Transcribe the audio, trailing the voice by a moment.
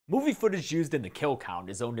Movie footage used in the kill count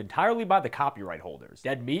is owned entirely by the copyright holders.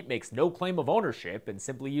 Dead Meat makes no claim of ownership and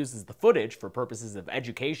simply uses the footage for purposes of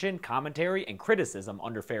education, commentary, and criticism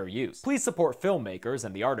under fair use. Please support filmmakers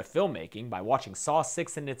and the art of filmmaking by watching Saw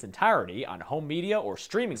 6 in its entirety on home media or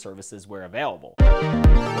streaming services where available.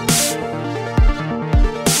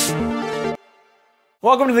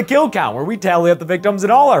 Welcome to the Kill Count, where we tally up the victims in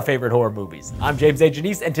all our favorite horror movies. I'm James A.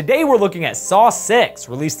 Janice, and today we're looking at Saw 6,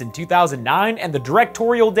 released in 2009, and the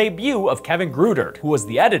directorial debut of Kevin Grudert, who was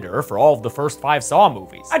the editor for all of the first 5 Saw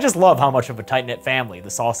movies. I just love how much of a tight-knit family the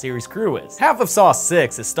Saw series crew is. Half of Saw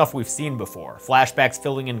 6 is stuff we've seen before, flashbacks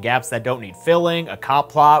filling in gaps that don't need filling, a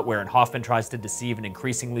cop plot wherein Hoffman tries to deceive an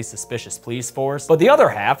increasingly suspicious police force, but the other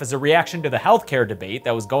half is a reaction to the healthcare debate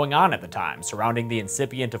that was going on at the time surrounding the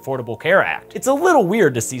incipient Affordable Care Act. It's a little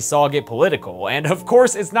weird to see Saw get political, and of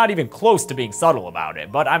course it's not even close to being subtle about it,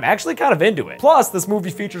 but I'm actually kind of into it. Plus, this movie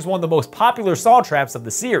features one of the most popular Saw traps of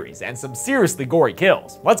the series, and some seriously gory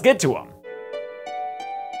kills. Let's get to them.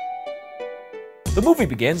 The movie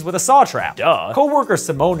begins with a saw trap. Duh. Co-workers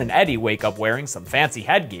Simone and Eddie wake up wearing some fancy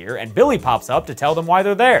headgear, and Billy pops up to tell them why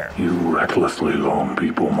they're there. You recklessly loan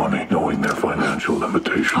people money knowing their financial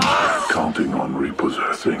limitations, counting on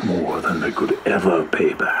repossessing more than they could ever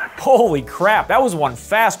pay back. Holy crap, that was one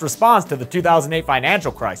fast response to the 2008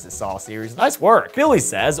 financial crisis Saw series. Nice work. Billy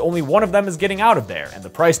says only one of them is getting out of there, and the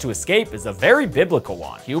price to escape is a very biblical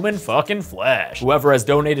one: human fucking flesh. Whoever has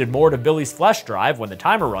donated more to Billy's flesh drive when the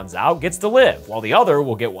timer runs out gets to live, while the other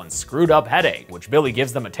will get one screwed up headache, which Billy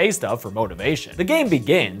gives them a taste of for motivation. The game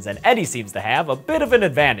begins, and Eddie seems to have a bit of an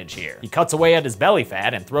advantage here. He cuts away at his belly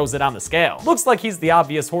fat and throws it on the scale. Looks like he's the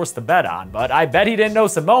obvious horse to bet on, but I bet he didn't know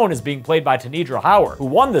Simone is being played by Tanedra Howard, who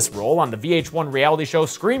won this role on the VH1 reality show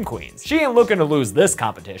Scream Queens. She ain't looking to lose this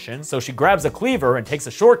competition, so she grabs a cleaver and takes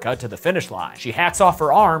a shortcut to the finish line. She hacks off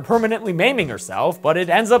her arm, permanently maiming herself, but it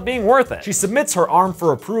ends up being worth it. She submits her arm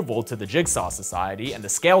for approval to the Jigsaw Society, and the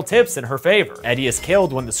scale tips in her favor. Eddie is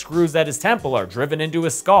killed when the screws at his temple are driven into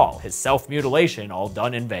his skull, his self-mutilation all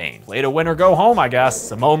done in vain. Play to win or go home, I guess.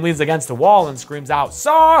 Simone leans against a wall and screams out,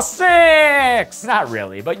 "Saw 6!" Not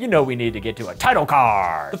really, but you know we need to get to a title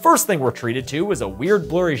card. The first thing we're treated to is a weird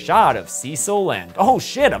blurry shot of Cecil and, oh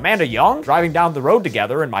shit, Amanda Young driving down the road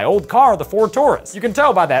together in my old car, the Ford Taurus. You can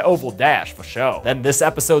tell by that oval dash for show. Then this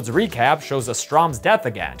episode's recap shows us Strom's death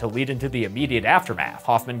again to lead into the immediate aftermath.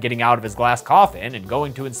 Hoffman getting out of his glass coffin and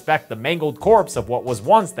going to inspect the mangled corpse of what was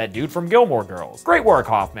once that dude from Gilmore Girls. Great work,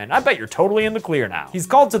 Hoffman. I bet you're totally in the clear now. He's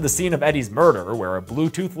called to the scene of Eddie's murder, where a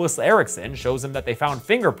Bluetoothless Erickson shows him that they found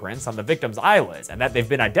fingerprints on the victim's eyelids and that they've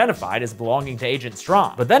been identified as belonging to Agent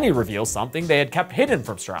Strom. But then he reveals something they had kept hidden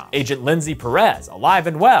from Strom. Agent Lindsay Perez, alive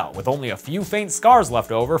and well, with only a few faint scars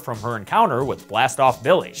left over from her encounter with Blast-Off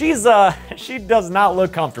Billy. She does not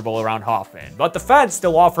look comfortable around Hoffman, but the feds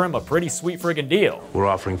still offer him a pretty sweet friggin' deal. We're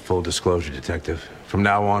offering full disclosure, Detective. From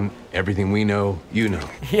now on, everything we know, you know.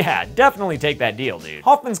 Yeah, definitely take that deal, dude.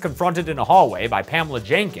 Hoffman's confronted in a hallway by Pamela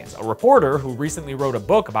Jenkins, a reporter who recently wrote a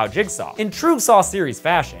book about Jigsaw. In true Saw series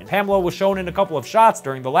fashion, Pamela was shown in a couple of shots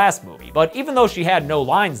during the last movie, but even though she had no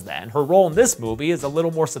lines then, her role in this movie is a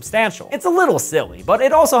little more substantial. It's a little silly, but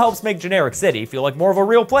it also helps make Generic City feel like more of a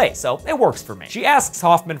real place, so it works for me. She asks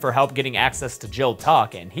Hoffman for help getting access to Jill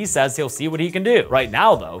Tuck, and he says he'll see what he can do. Right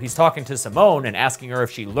now, though, he's talking to Simone and asking her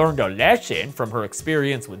if she learned a lesson from her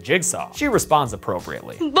experience with Jigsaw. She responds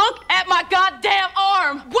appropriately. Look at my goddamn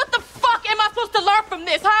arm! What the fuck am I supposed to learn from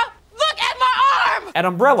this, huh? Look at my arm! At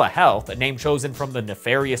Umbrella Health, a name chosen from the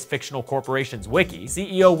nefarious fictional corporation's wiki,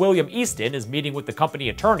 CEO William Easton is meeting with the company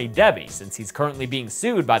attorney Debbie, since he's currently being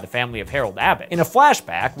sued by the family of Harold Abbott. In a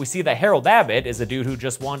flashback, we see that Harold Abbott is a dude who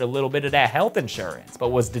just wanted a little bit of that health insurance, but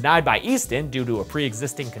was denied by Easton due to a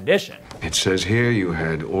pre-existing condition. It says here you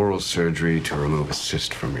had oral surgery to remove a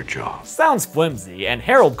cyst from your jaw. Sounds flimsy, and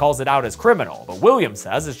Harold calls it out as criminal, but William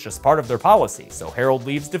says it's just part of their policy, so Harold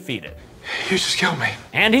leaves defeated. You just killed me.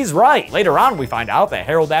 And he's right. Later on, we find out that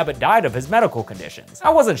Harold Abbott died of his medical conditions.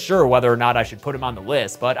 I wasn't sure whether or not I should put him on the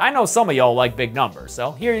list, but I know some of y'all like big numbers,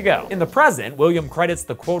 so here you go. In the present, William credits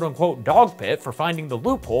the quote-unquote dog pit for finding the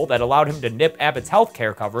loophole that allowed him to nip Abbott's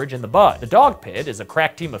healthcare coverage in the bud. The dog pit is a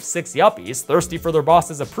crack team of 6 yuppies thirsty for their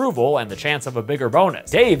boss's approval and the chance of a bigger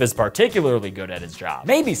bonus. Dave is particularly good at his job,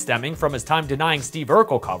 maybe stemming from his time denying Steve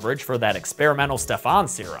Urkel coverage for that experimental Stefan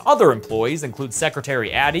serum. Other employees include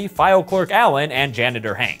Secretary Addie, File Clerk Alan, and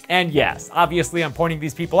Janitor Hank. And yes, obviously I'm pointing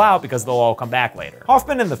these people out because they'll all come back later.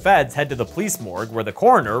 Hoffman and the feds head to the police morgue, where the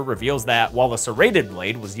coroner reveals that while a serrated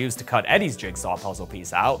blade was used to cut Eddie's jigsaw puzzle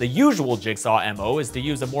piece out, the usual Jigsaw MO is to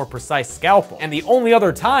use a more precise scalpel. And the only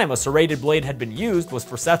other time a serrated blade had been used was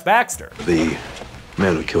for Seth Baxter. The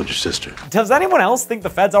Man who killed your sister. Does anyone else think the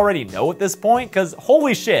feds already know at this point? Cause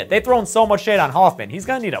holy shit, they've thrown so much shade on Hoffman, he's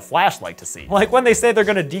gonna need a flashlight to see. Like when they say they're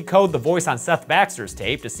gonna decode the voice on Seth Baxter's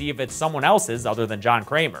tape to see if it's someone else's other than John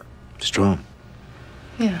Kramer. Strong.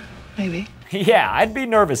 Yeah, maybe. Yeah, I'd be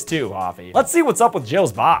nervous too, Hoffy. Let's see what's up with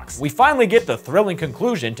Jill's box. We finally get the thrilling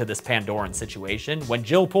conclusion to this Pandoran situation when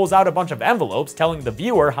Jill pulls out a bunch of envelopes telling the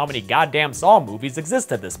viewer how many goddamn Saw movies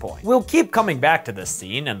exist at this point. We'll keep coming back to this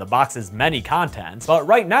scene and the box's many contents, but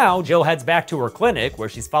right now, Jill heads back to her clinic where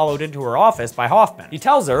she's followed into her office by Hoffman. He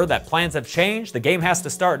tells her that plans have changed, the game has to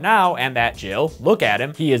start now, and that Jill, look at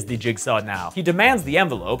him, he is the Jigsaw now. He demands the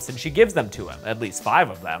envelopes and she gives them to him, at least 5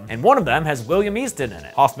 of them, and one of them has William Easton in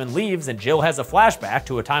it. Hoffman leaves and Jill has a flashback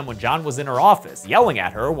to a time when John was in her office, yelling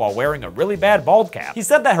at her while wearing a really bad bald cap. He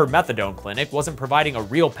said that her methadone clinic wasn't providing a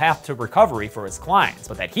real path to recovery for his clients,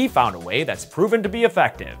 but that he found a way that's proven to be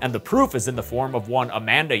effective. And the proof is in the form of one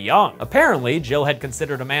Amanda Young. Apparently, Jill had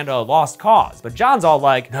considered Amanda a lost cause, but John's all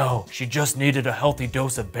like, no, she just needed a healthy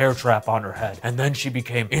dose of bear trap on her head, and then she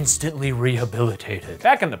became instantly rehabilitated.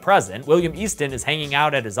 Back in the present, William Easton is hanging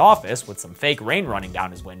out at his office with some fake rain running down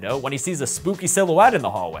his window when he sees a spooky silhouette in the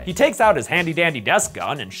hallway. He takes out his handy-dandy desk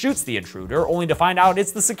gun and shoots the intruder, only to find out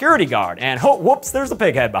it's the security guard, and oh, whoops, there's a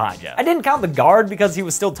pig head behind you. I didn't count the guard because he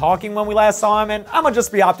was still talking when we last saw him, and I'ma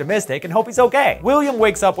just be optimistic and hope he's okay. William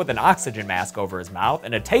wakes up with an oxygen mask over his mouth,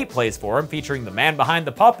 and a tape plays for him featuring the man behind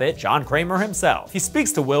the puppet, John Kramer himself. He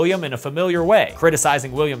speaks to William in a familiar way,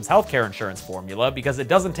 criticizing William's healthcare insurance formula because it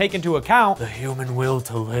doesn't take into account the human will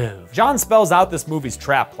to live. John spells out this movie's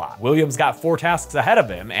trap plot. William's got 4 tasks ahead of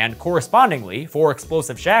him, and correspondingly, 4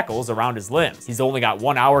 explosive shackles around his limbs. He's only got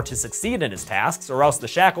 1 hour to succeed in his tasks, or else the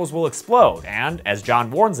shackles will explode, and, as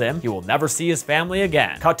John warns him, he will never see his family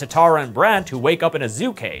again. Cut to Tara and Brent, who wake up in a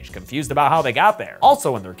zoo cage, confused about how they got there.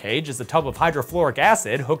 Also in their cage is a tub of hydrofluoric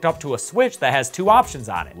acid hooked up to a switch that has 2 options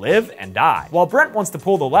on it, live and die. While Brent wants to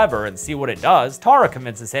pull the lever and see what it does, Tara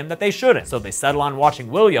convinces him that they shouldn't, so they settle on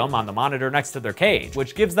watching William on the monitor next to their cage,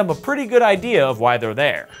 which gives them a pretty good idea of why they're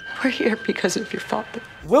there. We're here because of your father.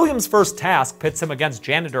 William's first task pits him against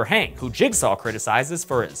janitor Hank, who Jigsaw criticizes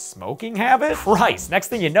for his smoking habit. Christ, next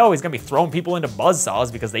thing you know, he's gonna be throwing people into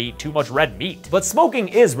buzzsaws because they eat too much red meat. But smoking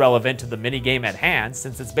is relevant to the minigame at hand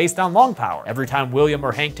since it's based on lung power. Every time William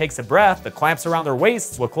or Hank takes a breath, the clamps around their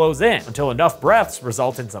waists will close in, until enough breaths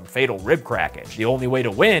result in some fatal rib crackage. The only way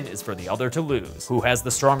to win is for the other to lose. Who has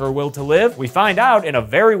the stronger will to live? We find out in a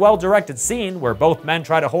very well-directed scene where both men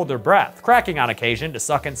try to hold their breath, cracking on occasion to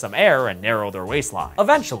suck in some air and narrow their waistline.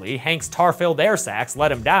 Eventually, Hank's tar-filled air sacs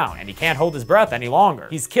let him down, and he can't hold his breath any longer.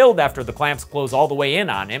 He's killed after the clamps close all the way in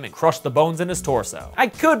on him and crush the bones in his torso. I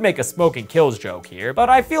could make a smoking kills joke here, but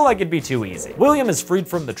I feel like it'd be too easy. William is freed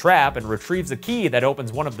from the trap and retrieves a key that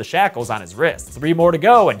opens one of the shackles on his wrist. 3 more to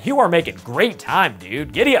go, and you are making great time,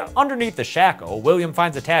 dude. Giddy up! Underneath the shackle, William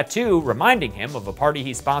finds a tattoo reminding him of a party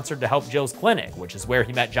he sponsored to help Jill's clinic, which is where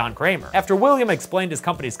he met John Kramer. After William explained his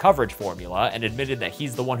company's coverage formula and admitted that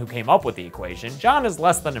he's the one who came up with the equation, John is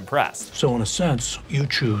less than impressed. So in a sense, you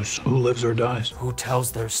choose who lives or dies. Who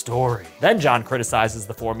tells their story? Then John criticizes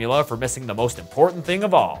the formula for missing the most important thing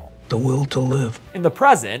of all. The will to live. In the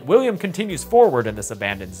present, William continues forward in this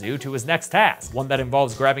abandoned zoo to his next task, one that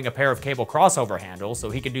involves grabbing a pair of cable crossover handles so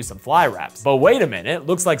he can do some fly reps. But wait a minute,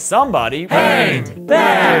 looks like somebody hanged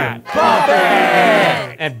that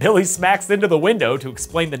puppet! And Billy smacks into the window to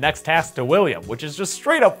explain the next task to William, which is just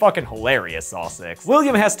straight up fucking hilarious, Saw 6.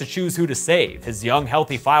 William has to choose who to save, his young,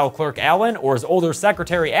 healthy file clerk Alan or his older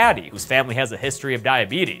secretary Addie, whose family has a history of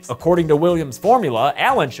diabetes. According to William's formula,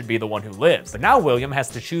 Alan should be the one who lives, but now William has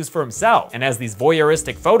to choose for himself, and as these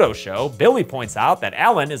voyeuristic photos show, Billy points out that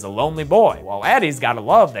Alan is a lonely boy, while Addie's got a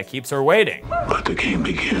love that keeps her waiting. Let the game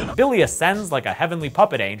begin. Billy ascends like a heavenly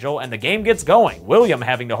puppet angel, and the game gets going, William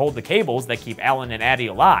having to hold the cables that keep Alan and Addie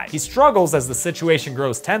alive. He struggles as the situation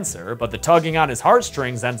grows tenser, but the tugging on his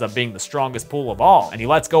heartstrings ends up being the strongest pull of all, and he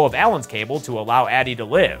lets go of Alan's cable to allow Addie to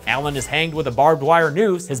live. Alan is hanged with a barbed wire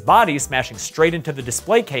noose, his body smashing straight into the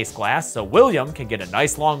display case glass, so William can get a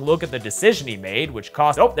nice long look at the decision he made, which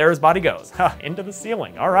cost— oh, there his body goes. Into the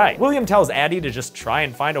ceiling, alright. William tells Addie to just try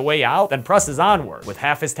and find a way out, then presses onward, with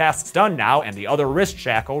half his tasks done now and the other wrist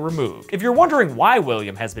shackle removed. If you're wondering why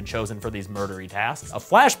William has been chosen for these murdery tasks, a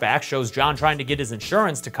flashback shows John trying to get his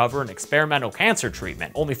insurance to cover an experimental cancer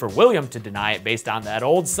treatment, only for William to deny it based on that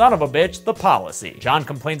old son of a bitch, the policy. John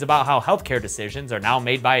complains about how healthcare decisions are now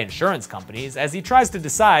made by insurance companies as he tries to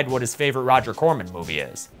decide what his favorite Roger Corman movie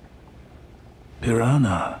is.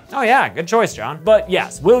 Piranha. Oh yeah, good choice, John. But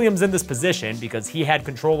yes, William's in this position because he had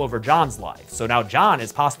control over John's life, so now John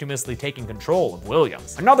is posthumously taking control of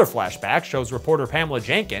William's. Another flashback shows reporter Pamela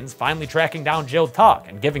Jenkins finally tracking down Jill Tuck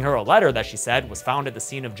and giving her a letter that she said was found at the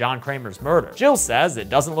scene of John Kramer's murder. Jill says it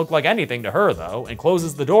doesn't look like anything to her though, and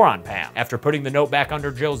closes the door on Pam. After putting the note back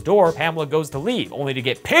under Jill's door, Pamela goes to leave, only to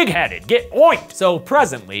get pig-headed, get oinked! So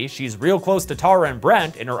presently, she's real close to Tara and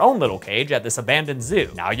Brent in her own little cage at this abandoned zoo.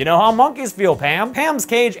 Now you know how monkeys feel, Pam. Pam's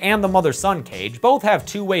cage and the mother-son cage both have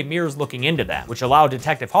two-way mirrors looking into them, which allow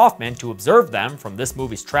Detective Hoffman to observe them from this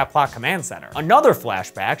movie's trap plot command center. Another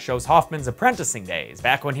flashback shows Hoffman's apprenticing days,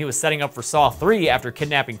 back when he was setting up for Saw 3 after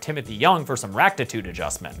kidnapping Timothy Young for some rectitude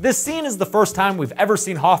adjustment. This scene is the first time we've ever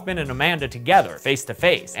seen Hoffman and Amanda together, face to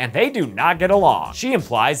face, and they do not get along. She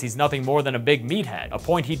implies he's nothing more than a big meathead, a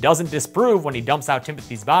point he doesn't disprove when he dumps out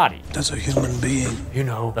Timothy's body. As a human being, You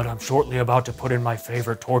know that I'm shortly about to put in my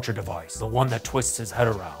favorite torture device, the one that twists his head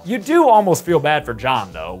around. You do almost feel bad for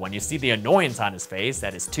John though, when you see the annoyance on his face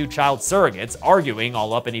at his two child surrogates arguing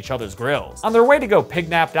all up in each other's grills. On their way to go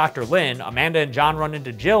pignap Dr. Lynn, Amanda and John run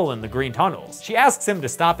into Jill in the green tunnels. She asks him to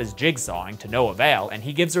stop his jigsawing to no avail, and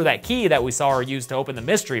he gives her that key that we saw her use to open the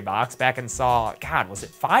mystery box back in Saw, God, was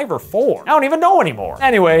it 5 or 4? I don't even know anymore.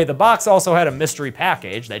 Anyway, the box also had a mystery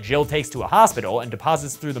package that Jill takes to a hospital and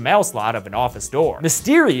deposits through the mail slot of an office door.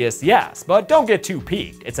 Mysterious, yes, but don't get too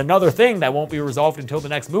peaked. It's another thing that won't be resolved until the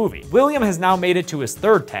next movie. William has now made it to his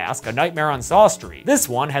third task, A Nightmare on Saw Street. This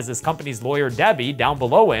one has his company's lawyer Debbie down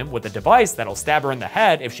below him with a device that'll stab her in the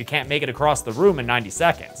head if she can't make it across the room in 90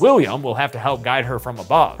 seconds. William will have to help guide her from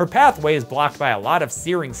above. Her pathway is blocked by a lot of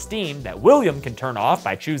searing steam that William can turn off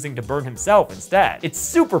by choosing to burn himself instead. It's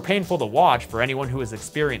super painful to watch for anyone who has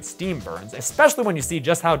experienced steam burns, especially when you see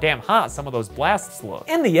just how damn hot some of those blasts look.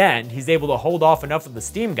 In the end, he's able to hold off enough of the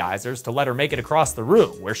steam geysers to let her make it across the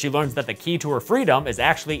room, where she learns that the key to her freedom is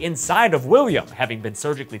actually inside of William, having been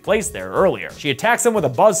surgically placed there earlier. She attacks him with a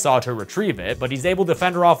buzzsaw to retrieve it, but he's able to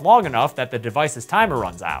fend her off long enough that the device's timer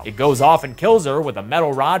runs out. It goes off and kills her with a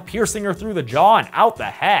metal rod, piercing her through the jaw and out the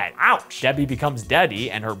head. Ouch! Debbie becomes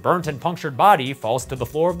deady, and her burnt and punctured body falls to the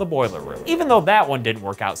floor of the boiler room. Even though that one didn't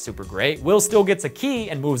work out super great, Will still gets a key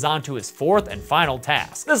and moves on to his fourth and final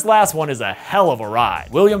task. This last one is a hell of a ride.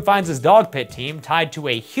 William finds his dog pit team tied to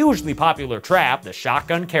a hugely popular trap, the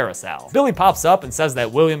shotgun carousel. Billy pops up and says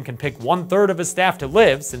that William can pick 1/3 of his staff to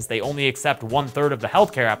live, since they only accept 1/3 of the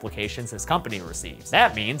healthcare applications his company receives.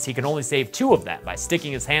 That means he can only save 2 of them by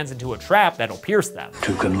sticking his hands into a trap that'll pierce them.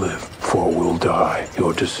 2 can live, 4 will die.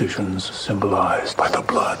 Your decisions symbolized by the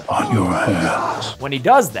blood on your hands. When he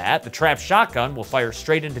does that, the trapped shotgun will fire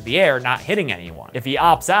straight into the air, not hitting anyone. If he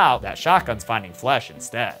opts out, that shotgun's finding flesh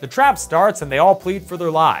instead. The trap starts and they all plead for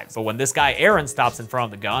their lives, but when this guy Aaron stops in front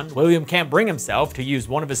of the gun, William can't bring himself to use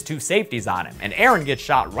one of his 2 safeties on him, and Aaron gets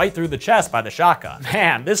shot right through the chest by the shotgun.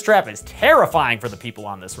 Man, this trap is terrifying for the people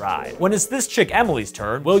on this ride. When it's this chick Emily's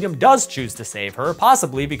turn, William does choose to save her,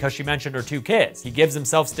 possibly because she mentioned her 2 kids. He gives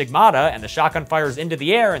himself stigmata, and the shotgun fires into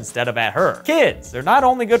the air instead of at her. Kids, they're not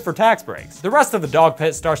only good for tax breaks. The rest of the dog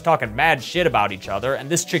pit starts talking mad shit about each other, and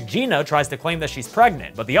this chick Gina tries to claim that she's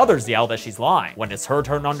pregnant, but the others yell that she's lying. When it's her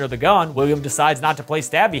turn under the gun, William decides not to play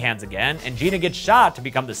stabby hands again, and Gina gets shot to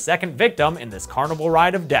become the second victim in this carnival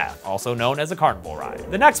ride of death, also known as a carnival ride.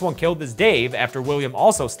 The next one killed is Dave, after William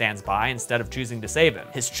also stands by instead of choosing to save him.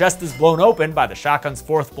 His chest is blown open by the shotgun's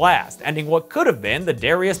 4th blast, ending what could have been the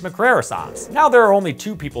Darius McCrary-sance. Now there are only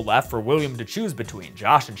 2 people left for William to choose between,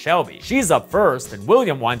 Josh and Shelby. She's up first, and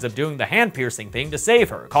William winds up doing the hand-piercing thing to save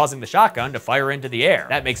her, causing the shotgun to fire into the air.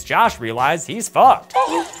 That makes Josh realize he's fucked.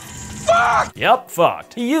 Fuck! Yep,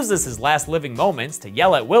 fucked. He uses his last living moments to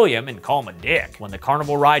yell at William and call him a dick. When the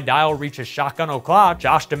carnival ride dial reaches shotgun o'clock,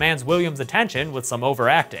 Josh demands William's attention with some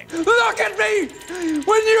overacting. Look at me!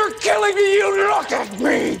 When you're killing me, you look at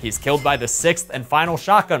me! He's killed by the 6th and final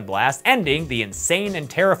shotgun blast, ending the insane and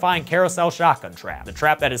terrifying carousel shotgun trap, the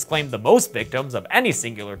trap that has claimed the most victims of any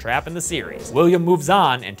singular trap in the series. William moves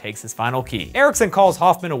on and takes his final key. Erickson calls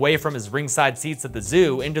Hoffman away from his ringside seats at the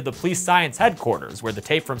zoo into the police science headquarters, where the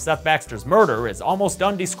tape from Seth Baxter's murder is almost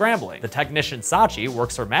done descrambling. The technician Sachi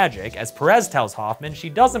works her magic as Perez tells Hoffman she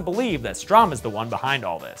doesn't believe that Strom is the one behind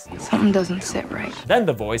all this. Something doesn't sit right. Then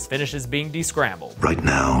the voice finishes being descrambled. Right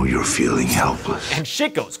now, you're feeling helpless. And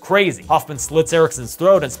shit goes crazy. Hoffman slits Erickson's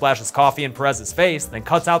throat and splashes coffee in Perez's face, then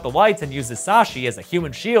cuts out the lights and uses Sachi as a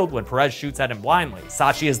human shield when Perez shoots at him blindly.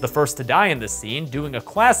 Sachi is the first to die in this scene, doing a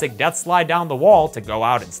classic death slide down the wall to go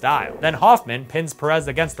out in style. Then Hoffman pins Perez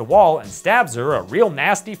against a wall and stabs her a real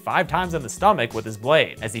nasty 5 times in the stomach with his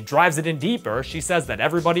blade. As he drives it in deeper, she says that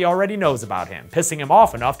everybody already knows about him, pissing him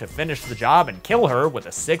off enough to finish the job and kill her with a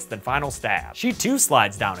 6th and final stab. She too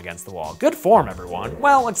slides down against the wall. Good form, everyone.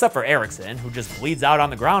 Well, except for Erickson, who just bleeds out on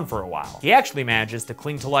the ground for a while. He actually manages to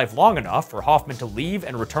cling to life long enough for Hoffman to leave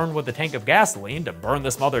and return with a tank of gasoline to burn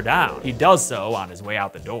this mother down. He does so on his way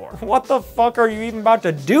out the door. What the fuck are you even about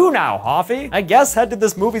to do now, Hoffy? I guess head to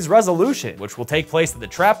this movie's resolution, which will take place at the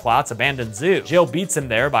Trap Plot's abandoned zoo. Jill beats him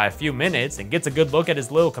there by a few minutes and gets a good look at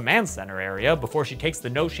his little command center area before she takes the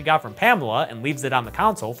note she got from Pamela and leaves it on the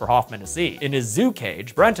console for Hoffman to see. In his zoo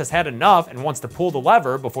cage, Brent has had enough and wants to pull the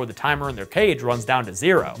lever before the timer in their cage runs down to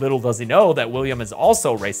 0. Little does he know that William is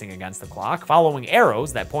also racing against the clock, following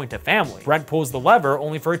arrows that point to family. Brent pulls the lever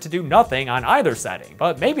only for it to do nothing on either setting,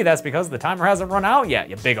 but maybe that's because the timer hasn't run out yet,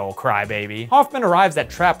 you big old crybaby. Hoffman arrives at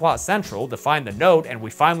Trap Plot Central to find the note, and we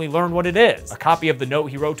finally learn what it is. A copy of the note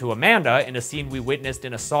he wrote to Amanda in a scene we witnessed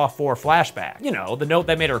in a Saw 4 flashback. You know, the note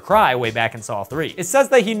that made her cry way back in Saw 3. It says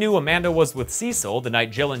that he knew Amanda was with Cecil the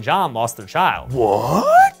night Jill and John lost their child.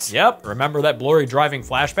 What? Yep, remember that blurry driving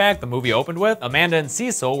flashback the movie opened with? Amanda and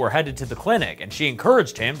Cecil were headed to the clinic, and she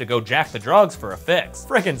encouraged him to go jack the drugs for a fix.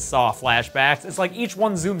 Frickin' Saw flashbacks, it's like each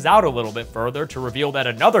one zooms out a little bit further to reveal that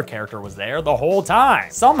another character was there the whole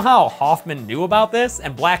time. Somehow Hoffman knew about this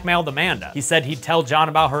and blackmailed Amanda. He said he'd tell John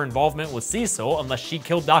about her involvement with Cecil unless she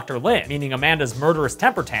killed Dr. Lynn, meaning Amanda's murderous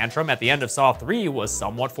temper tantrum at the end of Saw 3 was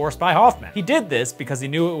somewhat forced by Hoffman. He did this because he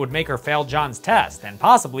knew it would make her fail John's test and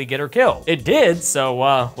possibly get her killed. It did, so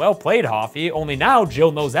well played, Hoffy, only now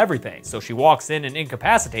Jill knows everything, so she walks in and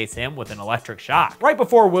incapacitates him with an electric shock. Right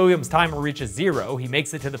before William's timer reaches 0, he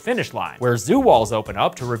makes it to the finish line, where zoo walls open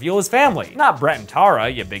up to reveal his family. Not Brett and Tara,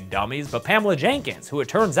 you big dummies, but Pamela Jenkins, who it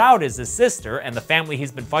turns out is his sister and the family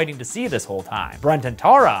he's been fighting to see this whole time. Brent and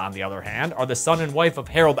Tara, on the other hand, are the son and wife of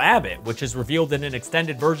Harold Abbott, which is revealed in an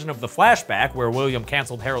extended version of the flashback where William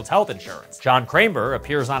canceled Harold's health insurance. John Kramer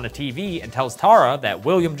appears on a TV and tells Tara that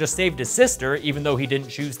William just saved his sister even though he didn't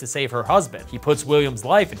choose to save her husband. He puts William's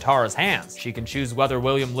life in Tara's hands. She can choose whether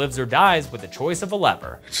William lives or dies with the choice of a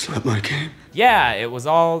lever. It's not my game. Yeah, it was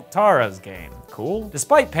all Tara's game. Cool.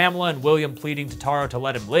 Despite Pamela and William pleading to Tara to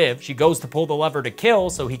let him live, she goes to pull the lever to kill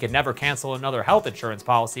so he can never cancel another health insurance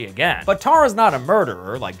policy again. But Tara's not a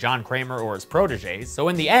murderer like John Kramer or his proteges, so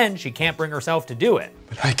in the end, she can't bring herself to do it.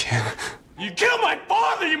 But I can't. You killed my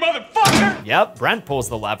father, you motherfucker! Yep, Brent pulls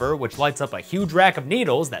the lever, which lights up a huge rack of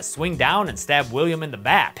needles that swing down and stab William in the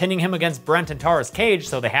back, pinning him against Brent and Tara's cage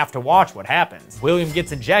so they have to watch what happens. William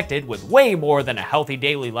gets injected with way more than a healthy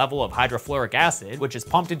daily level of hydrofluoric acid, which is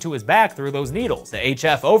pumped into his back through those needles. The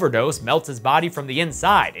HF overdose melts his body from the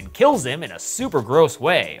inside and kills him in a super gross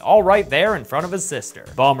way, all right there in front of his sister.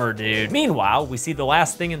 Bummer, dude. Meanwhile, we see the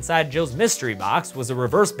last thing inside Jill's mystery box was a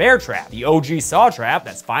reverse bear trap, the OG saw trap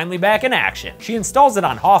that's finally back in action. She installs it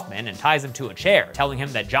on Hoffman and ties him to a chair, telling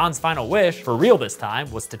him that John's final wish, for real this time,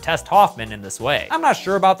 was to test Hoffman in this way. I'm not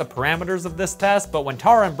sure about the parameters of this test, but when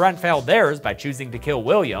Tara and Brent failed theirs by choosing to kill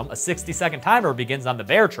William, a 60-second timer begins on the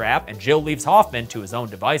bear trap and Jill leaves Hoffman to his own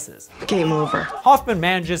devices. Game over. Hoffman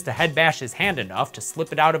manages to head bash his hand enough to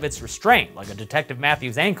slip it out of its restraint, like a Detective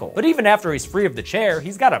Matthews' ankle. But even after he's free of the chair,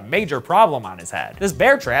 he's got a major problem on his head. This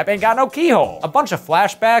bear trap ain't got no keyhole. A bunch of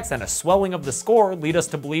flashbacks and a swelling of the score lead us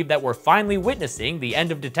to believe that we're finally witnessing the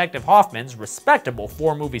end of Detective Hoffman's respectable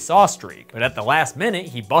 4-movie Saw streak. But at the last minute,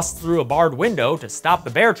 he busts through a barred window to stop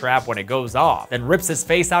the bear trap when it goes off, then rips his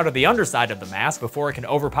face out of the underside of the mask before it can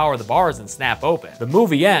overpower the bars and snap open. The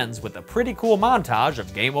movie ends with a pretty cool montage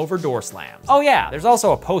of game over door slams. Oh yeah, there's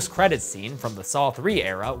also a post-credits scene from the Saw 3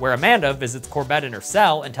 era where Amanda visits Corbett in her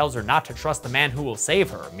cell and tells her not to trust the man who will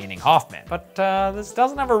save her, meaning Hoffman. But this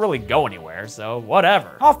doesn't ever really go anywhere, so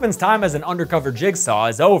whatever. Hoffman's time as an undercover jigsaw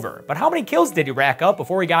is over, but how many kills did he rack up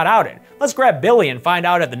before he got outed? Let's grab Billy and find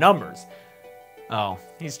out at the numbers. Oh,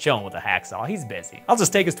 he's chilling with a hacksaw. He's busy. I'll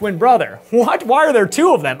just take his twin brother. What? Why are there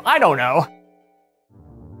 2 of them? I don't know.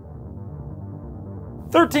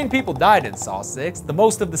 13 people died in Saw 6, the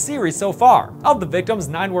most of the series so far. Of the victims,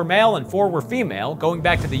 9 were male and 4 were female, going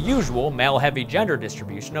back to the usual male-heavy gender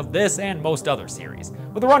distribution of this and most other series.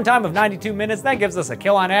 With a runtime of 92 minutes, that gives us a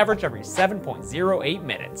kill on average every 7.08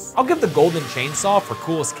 minutes. I'll give the golden chainsaw for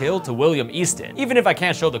coolest kill to William Easton, even if I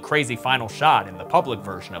can't show the crazy final shot in the public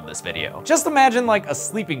version of this video. Just imagine like a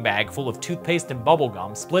sleeping bag full of toothpaste and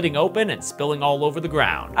bubblegum splitting open and spilling all over the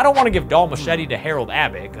ground. I don't want to give Doll Machete to Harold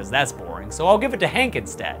Abbott, because that's boring, so I'll give it to Hank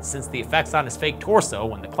instead, since the effects on his fake torso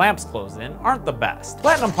when the clamps close in aren't the best.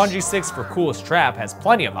 Platinum Punji 6 for coolest trap has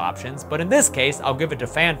plenty of options, but in this case, I'll give it to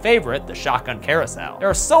fan favorite, the Shotgun Carousel. There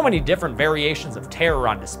are so many different variations of terror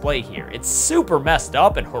on display here. It's super messed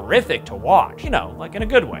up and horrific to watch, you know, like in a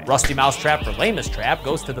good way. Rusty Mousetrap for lamest trap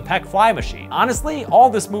goes to the Peck Fly Machine. Honestly, all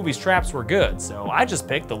this movie's traps were good, so I just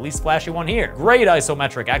picked the least flashy one here. Great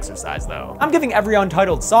isometric exercise though. I'm giving every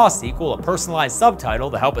Untitled Saw sequel a personalized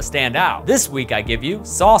subtitle to help it stand out. This week I give you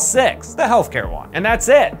Saw 6, the healthcare one. And that's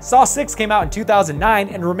it. Saw 6 came out in 2009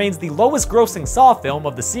 and remains the lowest grossing Saw film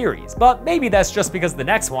of the series, but maybe that's just because the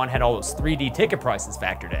next one had all those 3D ticket prices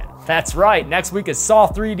factored in. That's right, next week is Saw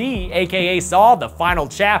 3D, aka Saw the Final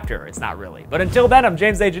Chapter. It's not really. But until then, I'm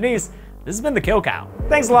James A. Janice. This has been the Kill Count.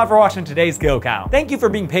 Thanks a lot for watching today's Kill Count. Thank you for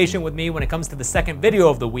being patient with me when it comes to the second video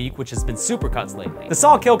of the week, which has been supercuts lately. The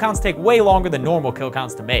Saw Kill Counts take way longer than normal Kill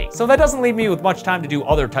Counts to make, so that doesn't leave me with much time to do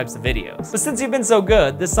other types of videos. But since you've been so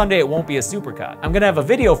good, this Sunday it won't be a supercut. I'm gonna have a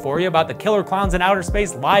video for you about the Killer Clowns in Outer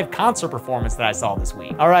Space live concert performance that I saw this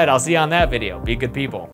week. Alright, I'll see you on that video. Be good people.